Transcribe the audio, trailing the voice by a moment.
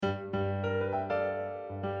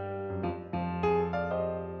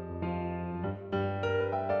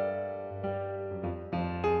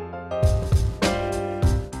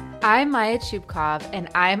I'm Maya Chupkov, and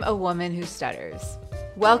I'm a woman who stutters.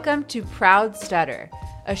 Welcome to Proud Stutter,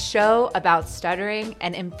 a show about stuttering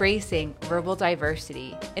and embracing verbal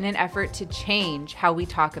diversity in an effort to change how we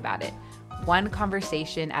talk about it, one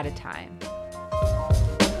conversation at a time.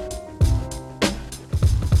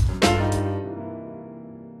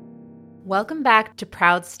 Welcome back to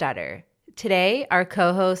Proud Stutter. Today, our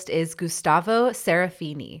co-host is Gustavo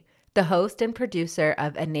Serafini, the host and producer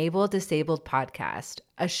of Enable Disabled Podcast,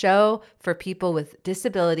 a show for people with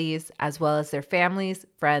disabilities as well as their families,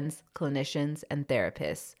 friends, clinicians, and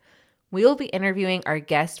therapists. We will be interviewing our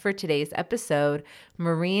guest for today's episode,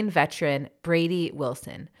 Marine veteran Brady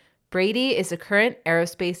Wilson. Brady is a current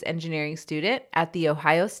aerospace engineering student at The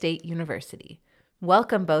Ohio State University.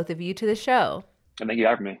 Welcome both of you to the show. Thank you for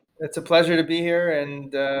having me. It's a pleasure to be here,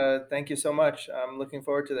 and thank you so much. I'm looking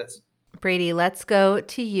forward to this. Brady, let's go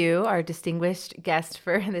to you, our distinguished guest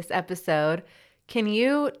for this episode. Can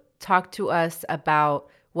you talk to us about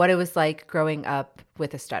what it was like growing up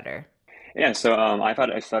with a stutter? Yeah, so I've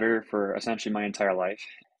had a stutter for essentially my entire life.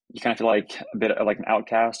 You kind of feel like a bit of like an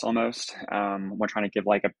outcast almost when trying to give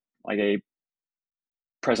like a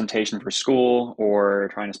presentation for school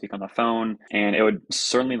or trying to speak on the phone, and it would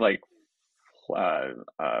certainly like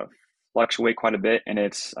fluctuate quite a bit in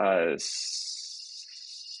its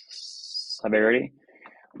severity,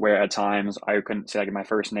 where at times I couldn't say like my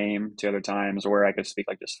first name, to other times where I could speak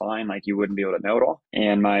like just fine, like you wouldn't be able to know it all.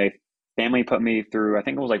 And my family put me through, I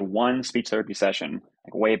think it was like one speech therapy session,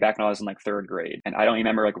 like way back when I was in like third grade. And I don't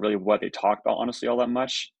remember like really what they talked about, honestly, all that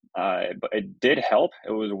much. But it did help.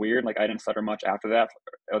 It was weird. Like I didn't stutter much after that.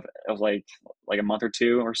 It was like a month or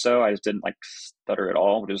two or so. I just didn't like stutter at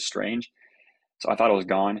all, which is strange. So I thought it was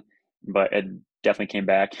gone, but it definitely came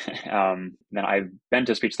back. Then I've been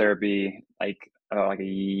to speech therapy like a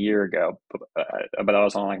year ago, but I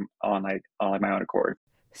was on my own accord.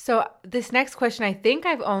 So this next question, I think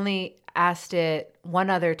I've only asked it one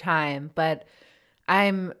other time, but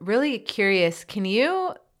I'm really curious. Can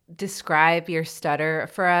you describe your stutter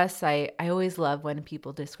for us? I always love when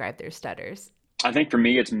people describe their stutters. I think for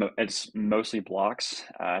me, it's mostly blocks.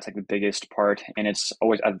 It's like the biggest part, and it's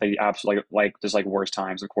always at the absolute like just like worst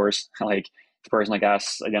times. Of course, like the person like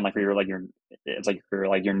asks again, like for it's like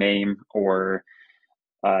your name or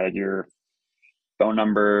your phone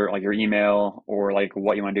number, like your email, or like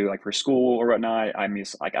what you want to do, like for school or whatnot. I mean,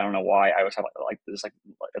 like I don't know why I always have like this, like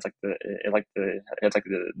it's like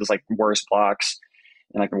this like worst blocks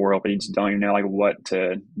in like the world, but you just don't even know like what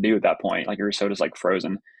to do at that point. Like you're so just like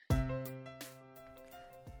frozen.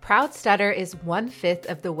 Proud Stutter is 1/5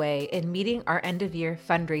 of the way in meeting our end-of-year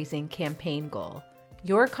fundraising campaign goal.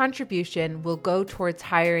 Your contribution will go towards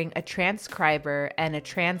hiring a transcriber and a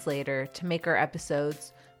translator to make our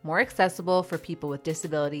episodes more accessible for people with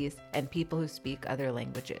disabilities and people who speak other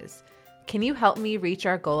languages. Can you help me reach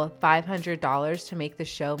our goal of $500 to make the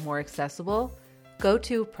show more accessible? Go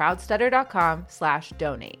to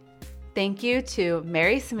proudstutter.com/donate. Thank you to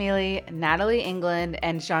Mary Smiley, Natalie England,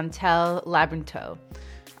 and Chantel Labrinteau,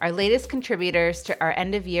 our latest contributors to our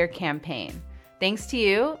end-of-year campaign. Thanks to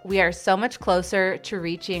you, we are so much closer to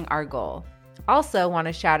reaching our goal. Also want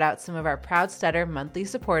to shout out some of our Proud Stutter monthly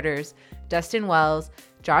supporters, Dustin Wells,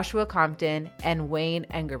 Joshua Compton, and Wayne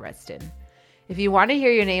Engerbretson. If you want to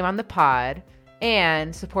hear your name on the pod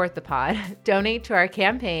and support the pod, donate to our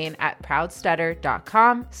campaign at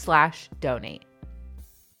proudstutter.com/donate.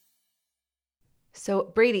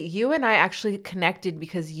 So Brady, you and I actually connected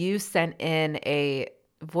because you sent in a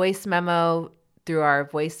voice memo through our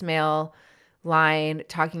voicemail line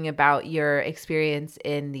talking about your experience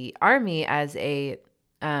in the Army as a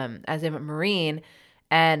Marine,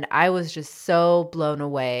 and I was just so blown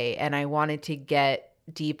away, and I wanted to get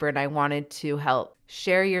deeper, and I wanted to help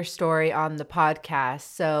share your story on the podcast.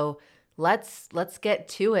 So let's get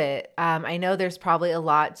to it. I know there's probably a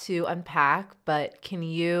lot to unpack, but can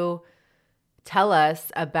you tell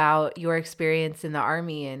us about your experience in the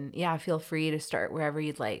Army? And yeah, feel free to start wherever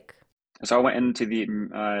you'd like. So I went into the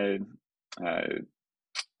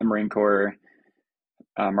Marine Corps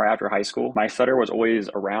right after high school. My stutter was always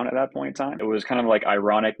around at that point in time. It was kind of like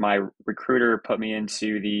ironic. My recruiter put me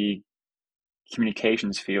into the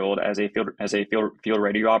communications field as a field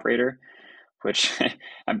radio operator, which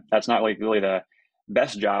that's not like really the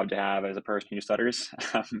best job to have as a person who stutters.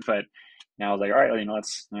 But I was like, all right,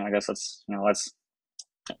 let's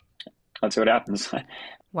see what happens.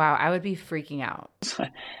 Wow, I would be freaking out.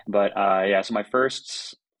 But yeah, so my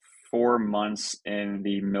first 4 months in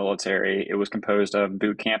the military. It was composed of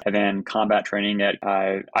boot camp and then combat training. That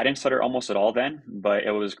I didn't stutter almost at all then, but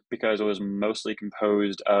it was because it was mostly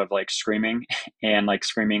composed of like screaming and like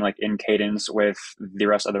screaming like in cadence with the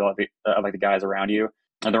rest of the guys around you.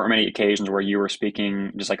 And there were many occasions where you were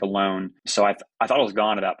speaking just like alone. So I thought it was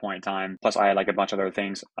gone at that point in time. Plus I had like a bunch of other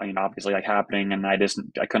things, obviously like happening, and I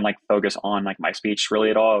couldn't like focus on like my speech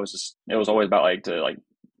really at all. It was always about like to like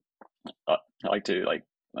I like to like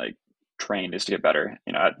train just to get better.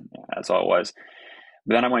 That's all it was.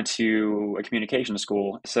 But then I went to a communication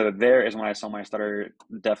school. So there is when I saw my stutter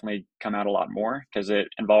definitely come out a lot more, because it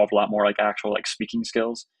involved a lot more like actual like speaking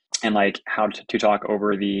skills and like how to talk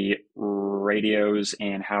over the radios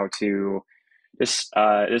and how to this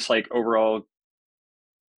like overall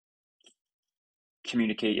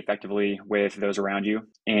communicate effectively with those around you.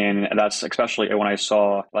 And that's especially when I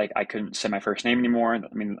saw like I couldn't say my first name anymore.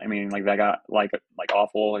 I mean like that got like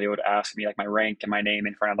awful. They would ask me like my rank and my name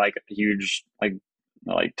in front of like a huge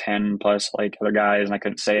like 10 plus like other guys, and I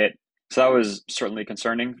couldn't say it. So that was certainly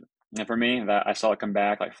concerning. And for me, that I saw it come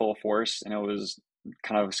back like full force, and it was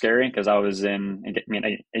kind of scary because I was again,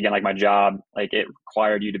 like my job, like it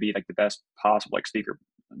required you to be like the best possible like speaker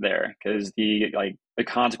there, because the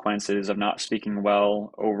consequences of not speaking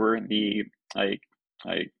well over the like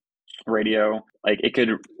radio, like it could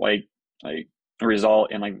like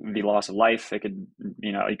result in like the loss of life. It could,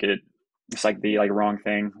 it's like the like wrong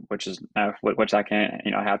thing, which is which that can't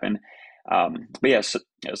happen. But yes,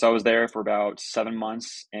 so I was there for about 7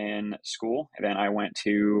 months in school, and then I went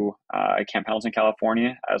to Camp Pendleton,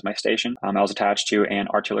 California, as my station. I was attached to an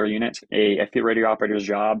artillery unit. A field radio operator's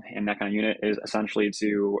job in that kind of unit is essentially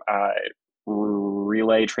to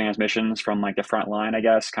relay transmissions from like the front line, I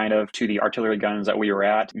guess, kind of to the artillery guns that we were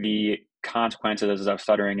at. The consequences of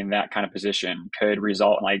stuttering in that kind of position could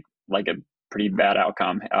result in like a pretty bad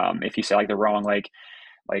outcome. If you say like the wrong like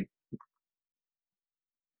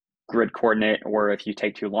grid coordinate, or if you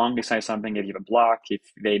take too long to say something, if you have a block, if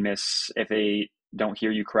they don't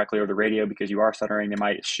hear you correctly over the radio because you are stuttering, they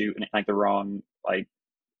might shoot in like the wrong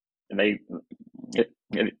they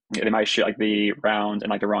might shoot like the round in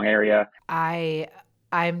like the wrong area.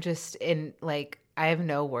 I'm just in like, I have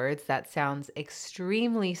no words. That sounds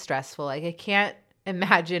extremely stressful. Like I can't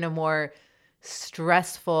imagine a more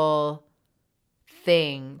stressful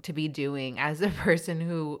thing to be doing as a person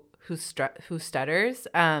who stutters.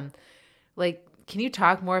 Like, can you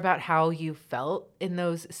talk more about how you felt in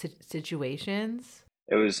those situations?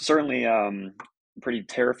 It was certainly pretty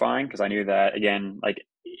terrifying, because I knew that, again, like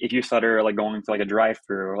if you stutter like going to like a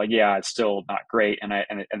drive-through, like yeah, it's still not great, and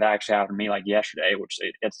that actually happened to me like yesterday, which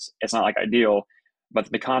it's not like ideal, but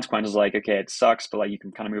the consequences, like okay, it sucks, but like you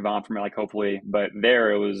can kind of move on from it, like hopefully. But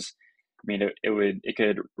there it was, I mean, it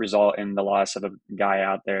could result in the loss of a guy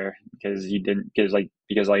out there because you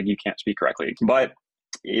can't speak correctly. But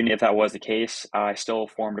even if that was the case, I still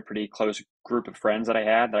formed a pretty close group of friends that I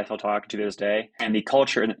had that I still talk to this day. And the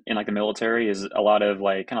culture in like the military is a lot of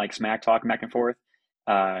like kind of like smack talking back and forth.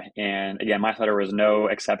 And again, my stutter was no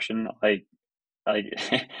exception, like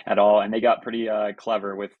at all. And they got pretty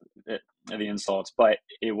clever with the insults, but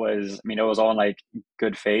it was all in like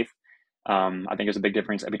good faith. I think there's a big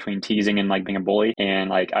difference between teasing and like being a bully. And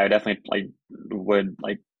like I definitely like would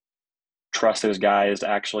like trust those guys to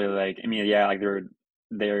actually like, yeah, like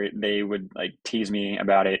they would like tease me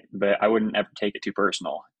about it, but I wouldn't ever take it too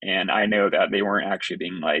personal. And I know that they weren't actually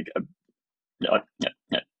being like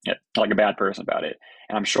like a bad person about it.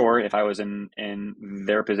 And I'm sure if I was in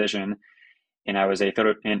their position, and I was a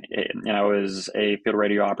field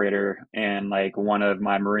radio operator, and like one of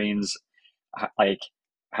my Marines like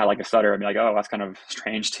had like a stutter, I'd be like, oh, that's kind of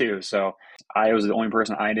strange too. So I was the only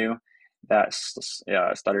person I knew that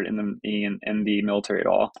stuttered in the military at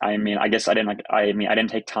all. I mean, I guess I didn't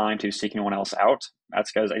take time to seek anyone else out.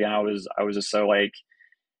 That's because again, I was just so like,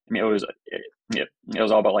 it was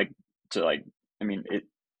all about like to like, it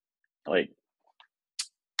like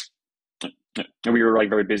we were like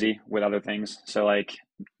very busy with other things, so like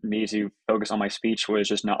me to focus on my speech was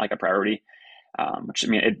just not like a priority. Which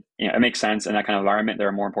it makes sense in that kind of environment. There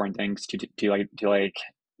are more important things to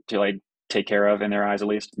take care of in their eyes, at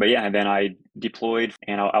least. But yeah, and then I deployed,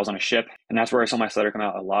 and I was on a ship, and that's where I saw my stutter come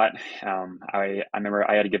out a lot. I remember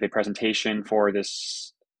I had to give a presentation for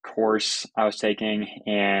this course I was taking,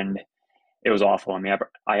 and it was awful.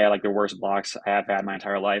 I had like the worst blocks I have had my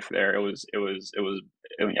entire life there. It was it was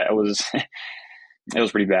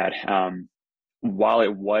pretty bad. While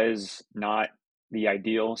it was not the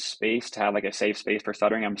ideal space to have like a safe space for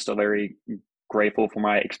stuttering, I'm still very grateful for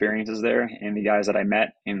my experiences there and the guys that I met,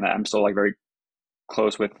 and that I'm still like very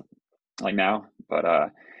close with like now. But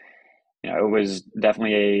it was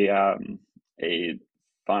definitely a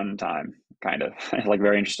fun time, kind of like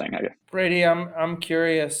very interesting. Brady, I'm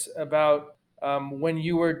curious about when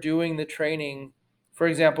you were doing the training. For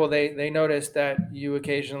example, they noticed that you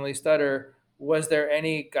occasionally stutter. Was there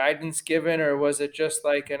any guidance given, or was it just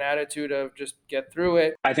like an attitude of just get through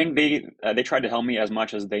it? I think they tried to help me as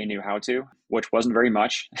much as they knew how to, which wasn't very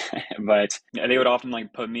much, but they would often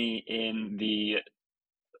like put me in the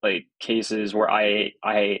like cases where I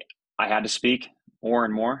had to speak more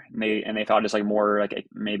and more, and they thought just like more like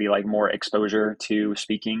maybe like more exposure to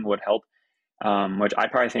speaking would help. Which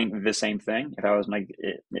I'd probably think the same thing if I was like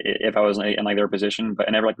if I was in like their position, but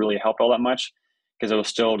it never like really helped all that much because it was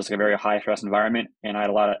still just like a very high stress environment, and I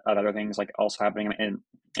had a lot of other things like also happening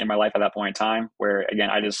in my life at that point in time where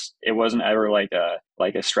again it wasn't ever like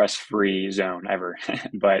a stress free zone ever,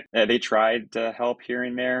 but they tried to help here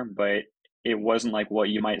and there, but it wasn't like what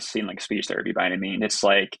you might see in like speech therapy by any means. It's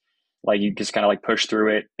like you just kind of like push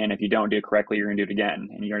through it, and if you don't do it correctly, you're gonna do it again,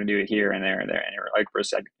 and you're gonna do it here and there and there, and you're like for a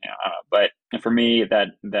second, I don't know. But for me, that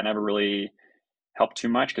never really helped too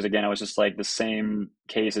much because again, it was just like the same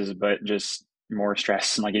cases, but just more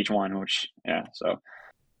stress in like each one, which yeah. So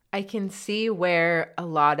I can see where a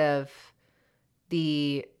lot of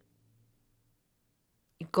the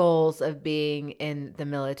goals of being in the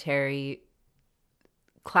military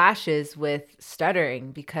clashes with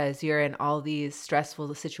stuttering because you're in all these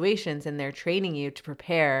stressful situations and they're training you to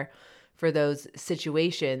prepare for those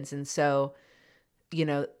situations. And so,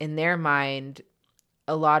 in their mind,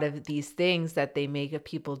 a lot of these things that they make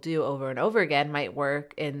people do over and over again might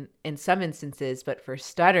work in some instances, but for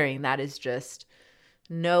stuttering, that is just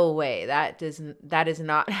no way. That is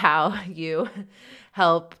not how you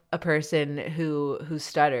help a person who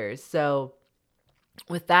stutters. So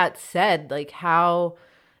with that said, like how,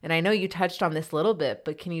 and I know you touched on this a little bit,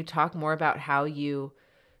 but can you talk more about how you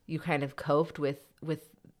kind of coped with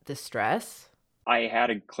the stress? I had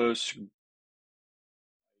a close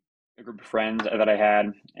group of friends that I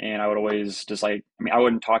had, and I would always just like I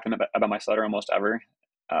wouldn't talk to them about my stutter almost ever.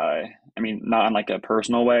 Not in like a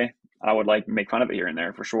personal way. I would like make fun of it here and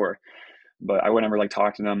there for sure, but I would never like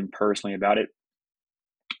talk to them personally about it.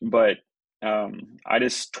 But I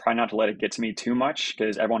just try not to let it get to me too much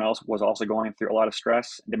because everyone else was also going through a lot of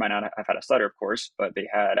stress. They might not have had a stutter, of course, but they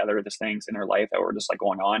had other just things in their life that were just like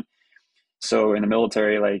going on. So in the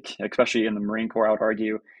military, like especially in the Marine Corps, I would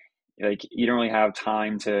argue, like you don't really have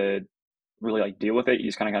time to really like deal with it. You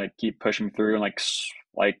just kind of keep pushing through and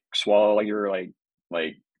like swallow like your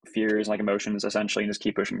like fears and like emotions essentially, and just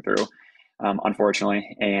keep pushing through.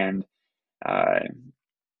 Unfortunately, and uh,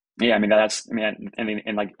 yeah, and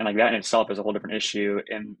like that in itself is a whole different issue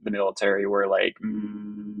in the military where like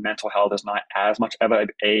mental health is not as much of a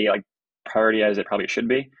like priority as it probably should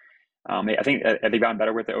be. I think they've gotten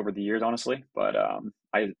better with it over the years, honestly, but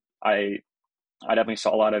I I definitely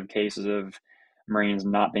saw a lot of cases of Marines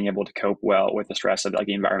not being able to cope well with the stress of like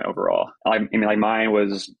the environment overall. Like mine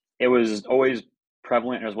was it was always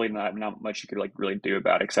prevalent. There's really not much you could like really do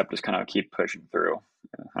about it except just kind of keep pushing through.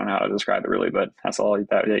 I don't know how to describe it really, but that's all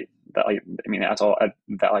that like that's all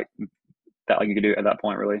that like you could do at that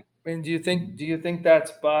point really. And do you think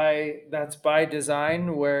that's by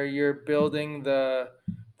design where you're building the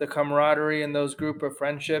camaraderie and those group of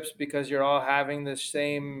friendships because you're all having the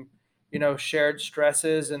same, shared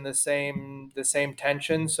stresses and the same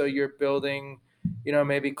tension, so you're building,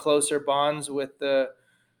 maybe closer bonds with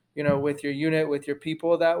with your unit, with your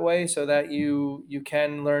people that way, so that you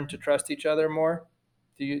can learn to trust each other more.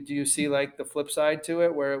 Do you see like the flip side to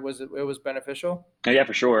it where it was beneficial? Yeah,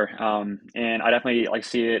 for sure. And I definitely like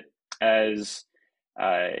see it as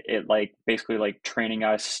it like basically like training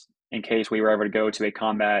us in case we were ever to go to a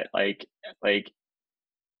combat like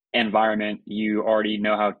environment. You already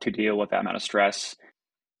know how to deal with that amount of stress.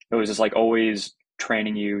 It was just like always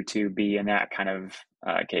training you to be in that kind of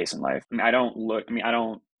case in life. I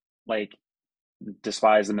don't like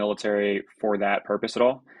despise the military for that purpose at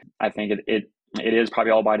all. I think it is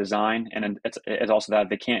probably all by design, and it's also that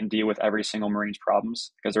they can't deal with every single Marine's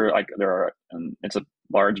problems because it's a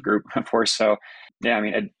large group, of course. So yeah,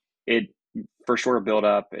 it for sure built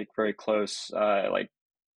up a very close like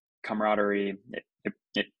camaraderie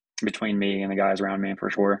between me and the guys around me for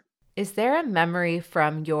sure. Is there a memory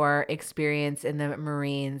from your experience in the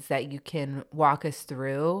Marines that you can walk us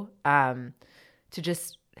through to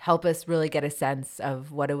just help us really get a sense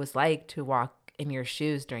of what it was like to walk in your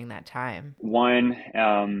shoes during that time? One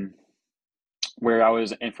where I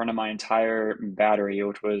was in front of my entire battery,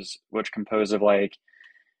 which composed of like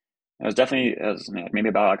it was maybe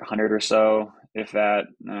about like 100 or so, if that,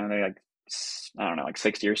 maybe like I don't know, like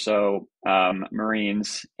 60 or so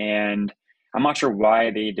Marines, and I'm not sure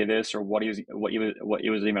why they did this or what he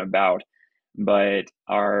was even about. But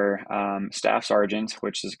our staff sergeant,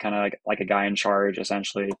 which is kind of like a guy in charge,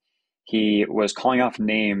 essentially, he was calling off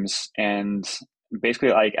names and basically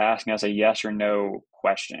like asking us a yes or no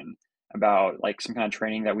question about like some kind of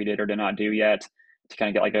training that we did or did not do yet, to kind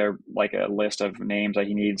of get like a list of names that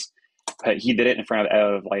he needs. But he did it in front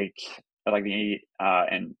of like the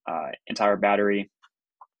entire battery,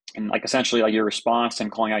 and like essentially like your response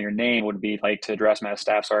and calling out your name would be like to address me as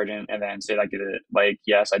staff sergeant and then say like, did it, like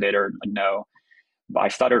yes I did or like no. But I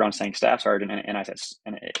stuttered on saying staff sergeant, and I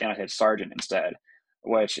said sergeant instead.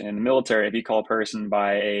 Which in the military, if you call a person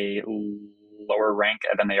by a lower rank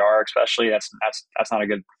than they are, especially, that's not a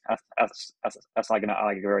good that's not gonna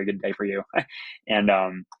like a very good day for you.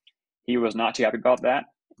 And he was not too happy about that.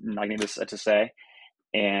 I need to say,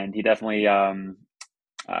 and he definitely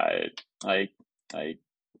like like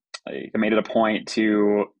made it a point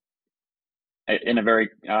to, in a very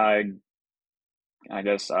I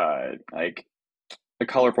guess like a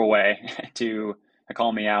colorful way, to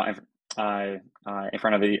call me out in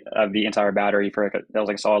front of the entire battery for that was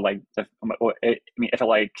like a solid like it felt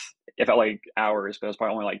like hours, but it was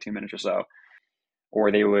probably only like 2 minutes or so.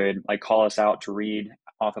 Or they would like call us out to read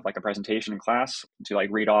off of like a presentation in class, to like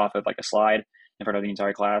read off of like a slide in front of the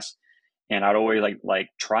entire class, and I'd always like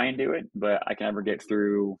try and do it, but I can never get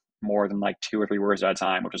through more than like 2 or 3 words at a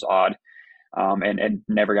time, which was odd, and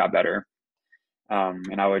never got better.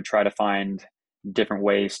 And I would try to find different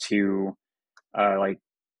ways to like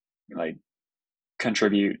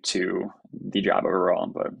contribute to the job overall.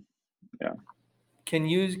 But yeah. Can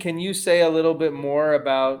you say a little bit more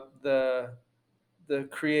about the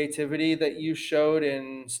creativity that you showed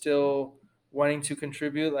in still wanting to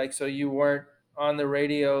contribute? Like, so you weren't on the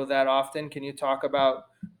radio that often. Can you talk about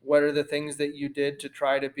what are the things that you did to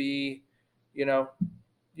try to be, you know,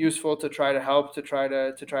 useful, to try to help, to try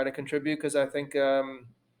to contribute? Because I think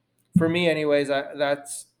for me, anyways,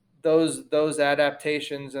 that's those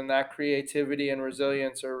adaptations and that creativity and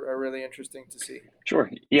resilience are really interesting to see. Sure.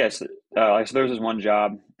 Yes. So there was this one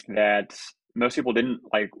job that most people didn't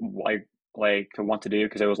to want to do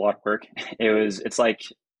because it was a lot of work. It's like,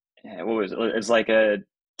 it's like a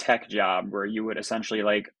tech job where you would essentially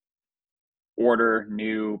like order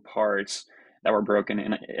new parts that were broken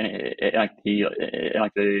in like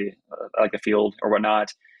the field or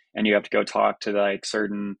whatnot, and you have to go talk to like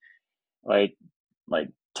certain like like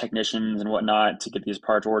technicians and whatnot to get these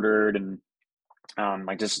parts ordered, and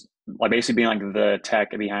like just like basically being like the tech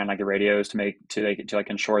behind like the radios to like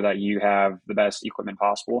ensure that you have the best equipment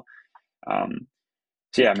possible. Um,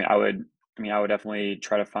 so yeah, I would definitely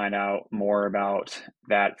try to find out more about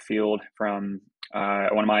that field from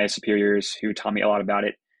one of my superiors who taught me a lot about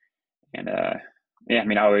it. And yeah,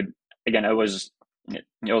 I would, again, it was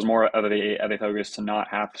more of a focus to not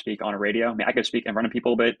have to speak on a radio. I could speak in front of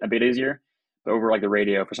people a bit easier, but over like the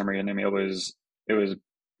radio for some reason, it was it was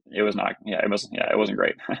not, it wasn't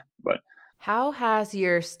great. But How has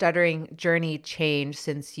your stuttering journey changed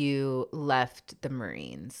since you left the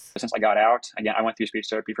Marines? since I got out, again, I went through speech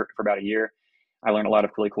therapy for about a year. I learned a lot of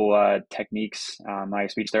really cool techniques. My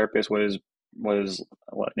speech therapist was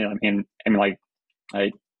like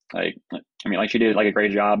like like she did like a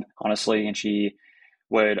great job, honestly, and she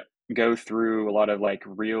would go through a lot of like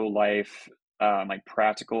real life like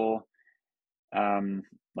practical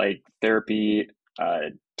like therapy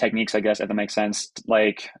techniques, I guess, if that makes sense.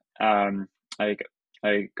 Um, like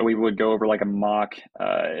like we would go over like a mock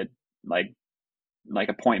like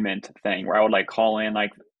appointment thing where I would like call in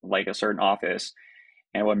like a certain office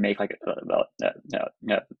and would make like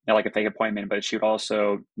like a fake appointment, but she would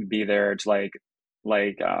also be there to like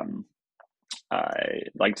like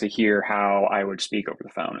to hear how I would speak over the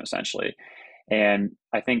phone, essentially. And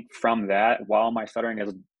I think from that, while my stuttering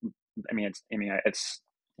is, it's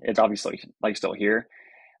obviously like still here.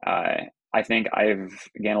 Uh, I think I've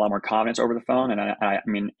gained a lot more confidence over the phone, and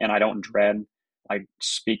and I don't dread like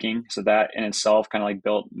speaking. So that in itself kind of like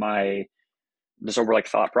built my this over like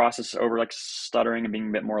thought process over like stuttering and being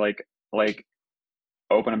a bit more like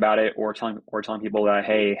open about it, or telling people that,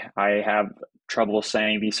 hey, I have trouble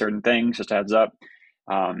saying these certain things, just a heads up.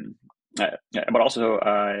 um but also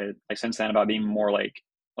like since then, about being more like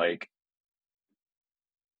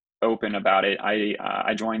open about it,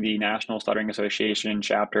 I joined the National Stuttering Association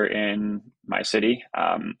chapter in my city,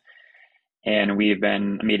 and we've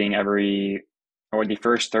been meeting the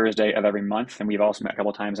first Thursday of every month, and we've also met a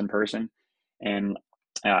couple of times in person. And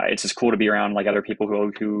it's just cool to be around like other people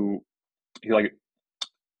who like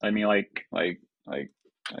I mean like like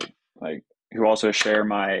who also share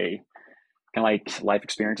my kind of like life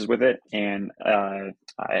experiences with it. And I,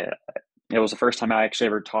 it was the first time I actually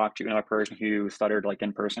ever talked to another person who stuttered like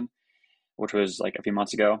in person, which was like a few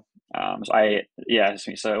months ago. Yeah,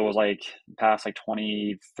 so it was like past like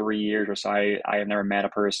 23 years or so. I have never met a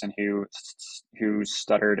person who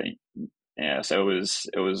stuttered. Yeah, so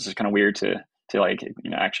it was kind of weird to like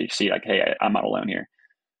actually see like, hey, I'm not alone here.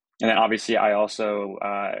 And then obviously I also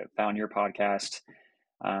found your podcast.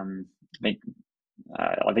 Um, I think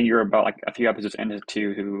I think you're about like a few episodes into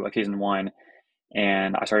two, who like season one,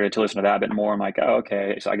 and I started to listen to that a bit more. I'm like, oh,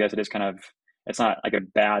 okay, so I guess it is kind of, it's not like a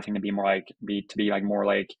bad thing to be more like be like more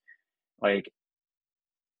like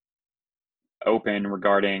open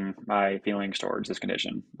regarding my feelings towards this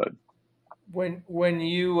condition. But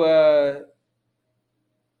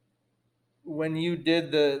When you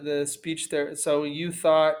did the speech there, so you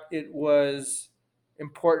thought it was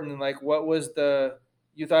important, like what was the,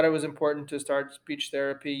 you thought it was important to start speech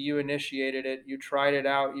therapy, you initiated it, you tried it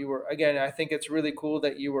out, you were, again, I think it's really cool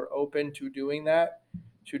that you were open to doing that,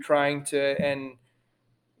 to trying to, and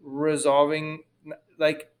resolving,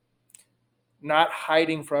 like not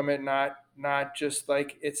hiding from it, not just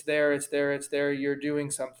like it's there, it's there, it's there. You're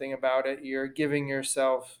doing something about it. You're giving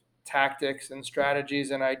yourself tactics and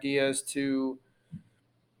strategies and ideas to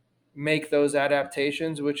make those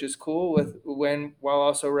adaptations, which is cool, with when while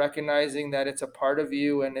also recognizing that it's a part of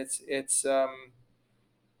you, and it's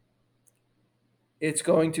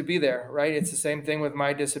going to be there, right? It's the same thing with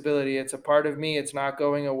my disability. It's a part of me. It's not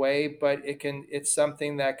going away, but it's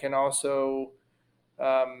something that can also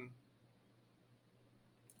um,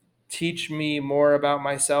 teach me more about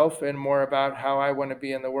myself and more about how I want to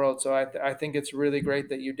be in the world. So I think it's really great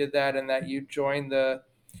that you did that, and that you joined the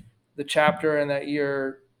chapter, and that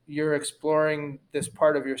you're exploring this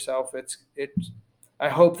part of yourself. I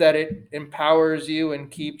hope that it empowers you and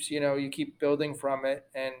keeps, you keep building from it,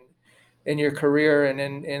 and in your career, and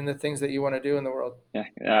in the things that you want to do in the world.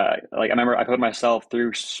 yeah, like I remember I put myself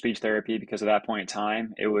through speech therapy because at that point in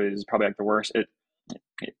time it was probably like the worst it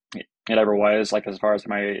ever was. Like as far as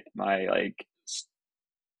my like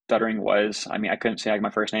stuttering was. I mean, I couldn't say like my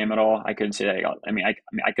first name at all. I couldn't say like,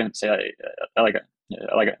 I couldn't say like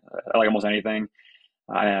almost anything.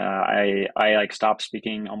 I like stopped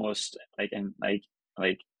speaking almost like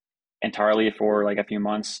entirely for like a few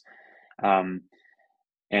months. Um,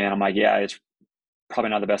 and I'm like, yeah, it's probably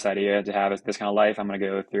not the best idea to have this kind of life. I'm gonna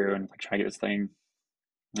go through and like, try to get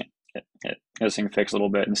this thing fixed a little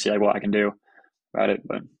bit and see like what I can do about it.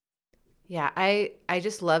 But Yeah, I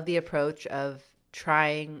just love the approach of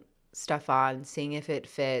trying stuff on, seeing if it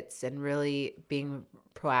fits, and really being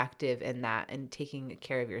proactive in that and taking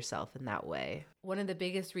care of yourself in that way. One of the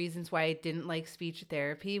biggest reasons why I didn't like speech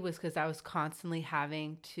therapy was because I was constantly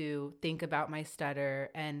having to think about my stutter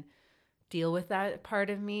and deal with that part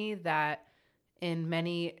of me that in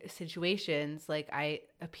many situations, like I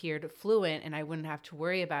appeared fluent and I wouldn't have to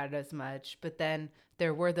worry about it as much. But then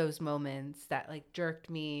there were those moments that like jerked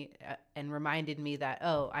me and reminded me that,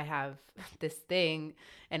 oh, I have this thing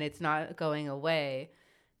and it's not going away.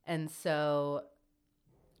 And so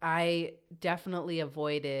I definitely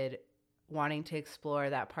avoided wanting to explore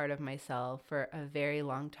that part of myself for a very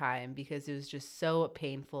long time because it was just so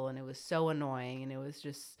painful and it was so annoying and it was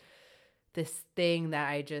just this thing that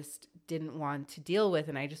I just didn't want to deal with,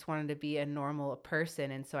 and I just wanted to be a normal person,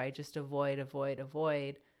 and so I just avoid,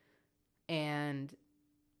 and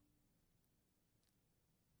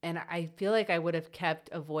I feel like I would have kept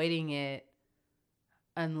avoiding it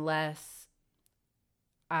unless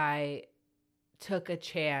I took a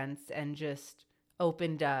chance and just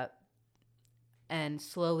opened up, and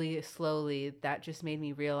slowly that just made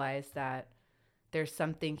me realize that there's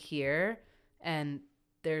something here, and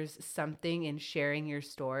there's something in sharing your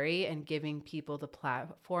story and giving people the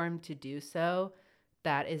platform to do so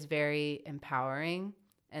that is very empowering.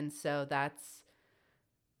 And so that's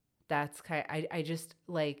kind of, I just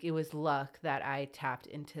like, it was luck that I tapped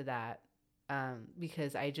into that,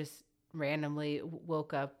 because I just randomly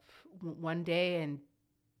woke up one day and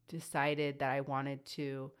decided that I wanted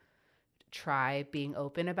to try being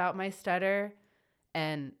open about my stutter,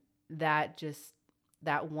 and that just,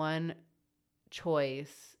 that one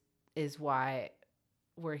choice is why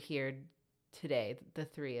we're here today, the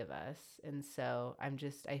three of us. And so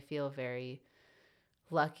I feel very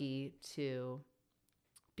lucky to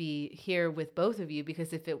be here with both of you,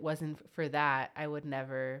 because if it wasn't for that, I would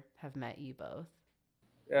never have met you both.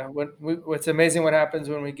 Yeah, what's amazing what happens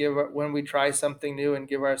when we try something new and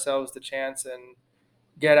give ourselves the chance and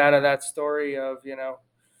get out of that story of,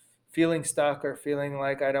 feeling stuck or feeling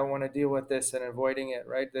like I don't want to deal with this and avoiding it,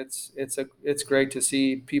 right? It's great to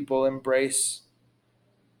see people embrace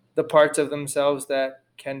the parts of themselves that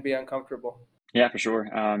can be uncomfortable. Yeah, for sure.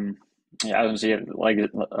 Yeah, I don't see it like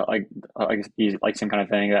same kind of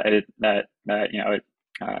thing that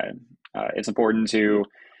it's important to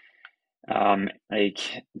like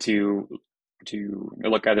to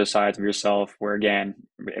look at the sides of yourself where again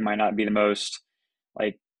it might not be the most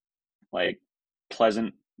like like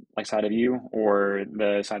pleasant like side of you or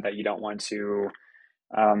the side that you don't want to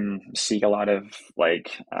seek a lot of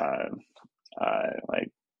uh,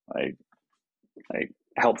 like like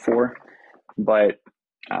help for. But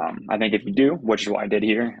I think if you do, which is what I did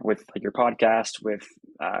here with like your podcast, with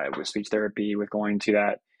speech therapy, with going to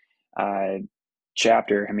that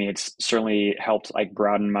chapter, I mean, it's certainly helped like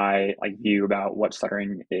broaden my like view about what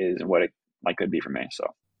stuttering is and what it like could be for me.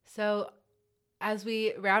 So as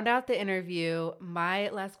we round out the interview, my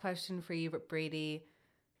last question for you, Brady,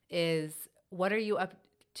 is what are you up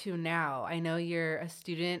to now? I know you're a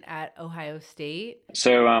student at Ohio State.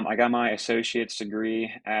 So I got my associate's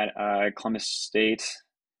degree at Columbus State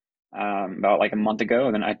about like a month ago.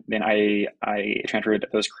 And then I transferred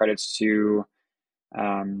those credits to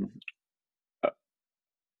um,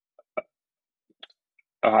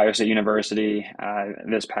 Ohio State University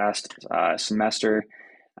this past semester.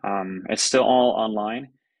 It's still all online,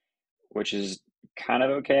 which is kind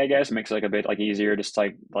of okay, I guess. It makes it like a bit like easier just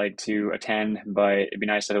like to attend, but it'd be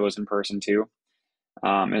nice if it was in person too.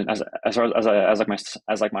 And as far as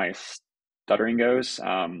like my stuttering goes,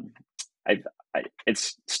 I,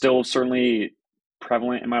 it's still certainly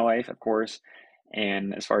prevalent in my life, of course.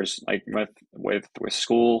 And as far as like with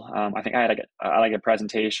school, I think I like a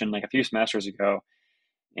presentation like a few semesters ago,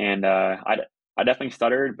 and I definitely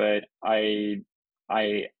stuttered, but I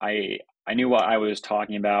I I knew what I was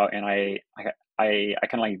talking about, and I kind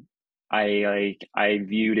of I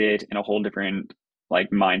viewed it in a whole different like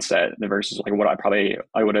mindset versus like what I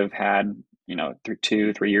would have had, you know,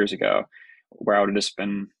 3 years ago, where I would have just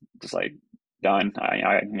been just like done.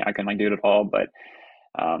 I couldn't like do it at all. But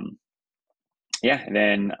um, yeah, and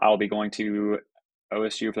then I'll be going to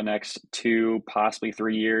OSU for the next 2, possibly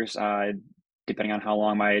 3 years, depending on how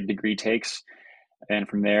long my degree takes. And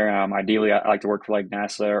from there, ideally, I like to work for like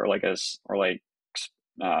NASA or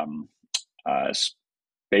um, uh,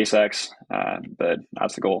 SpaceX. But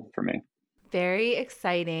that's the goal for me. Very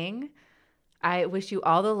exciting. I wish you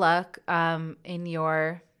all the luck in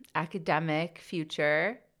your academic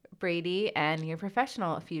future, Brady, and your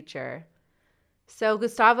professional future. So,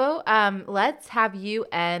 Gustavo, let's have you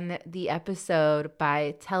end the episode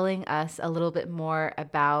by telling us a little bit more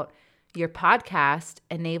about your podcast,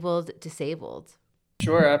 Enabled Disabled.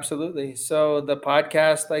 Sure, absolutely. So the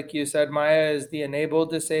podcast, like you said, Maya, is the Enabled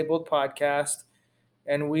Disabled podcast,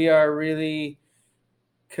 and we are really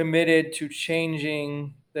committed to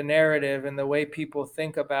changing the narrative and the way people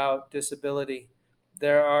think about disability.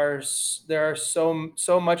 There are so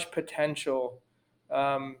much potential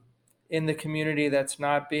um, in the community that's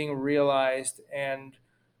not being realized, and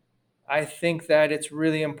I think that it's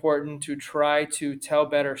really important to try to tell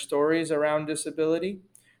better stories around disability,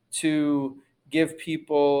 to give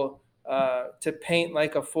people, to paint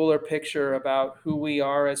like a fuller picture about who we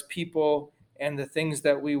are as people and the things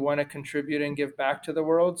that we want to contribute and give back to the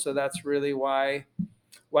world. So that's really why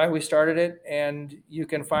we started it. And you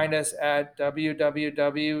can find us at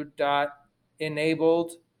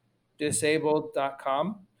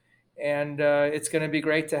www.enableddisabled.com. And it's going to be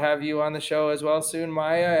great to have you on the show as well soon,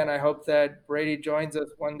 Maya. And I hope that Brady joins us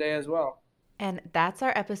one day as well. And that's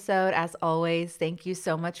our episode. As always, thank you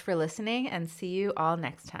so much for listening, and see you all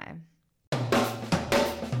next time.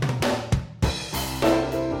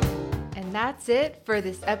 And that's it for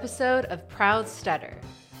this episode of Proud Stutter.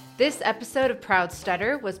 This episode of Proud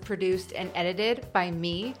Stutter was produced and edited by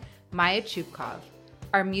me, Maya Chupkov.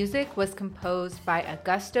 Our music was composed by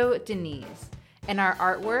Augusto Deniz, and our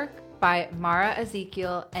artwork by Mara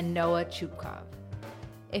Ezekiel and Noah Chupkov.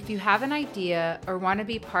 If you have an idea or want to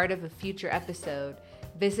be part of a future episode,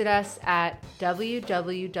 visit us at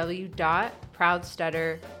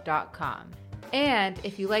www.proudstutter.com. And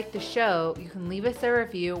if you like the show, you can leave us a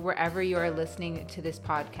review wherever you are listening to this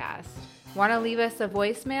podcast. Want to leave us a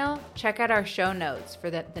voicemail? Check out our show notes for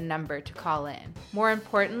the number to call in. More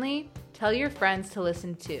importantly, tell your friends to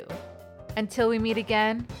listen too. Until we meet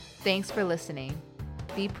again, thanks for listening.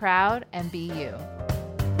 Be proud and be you.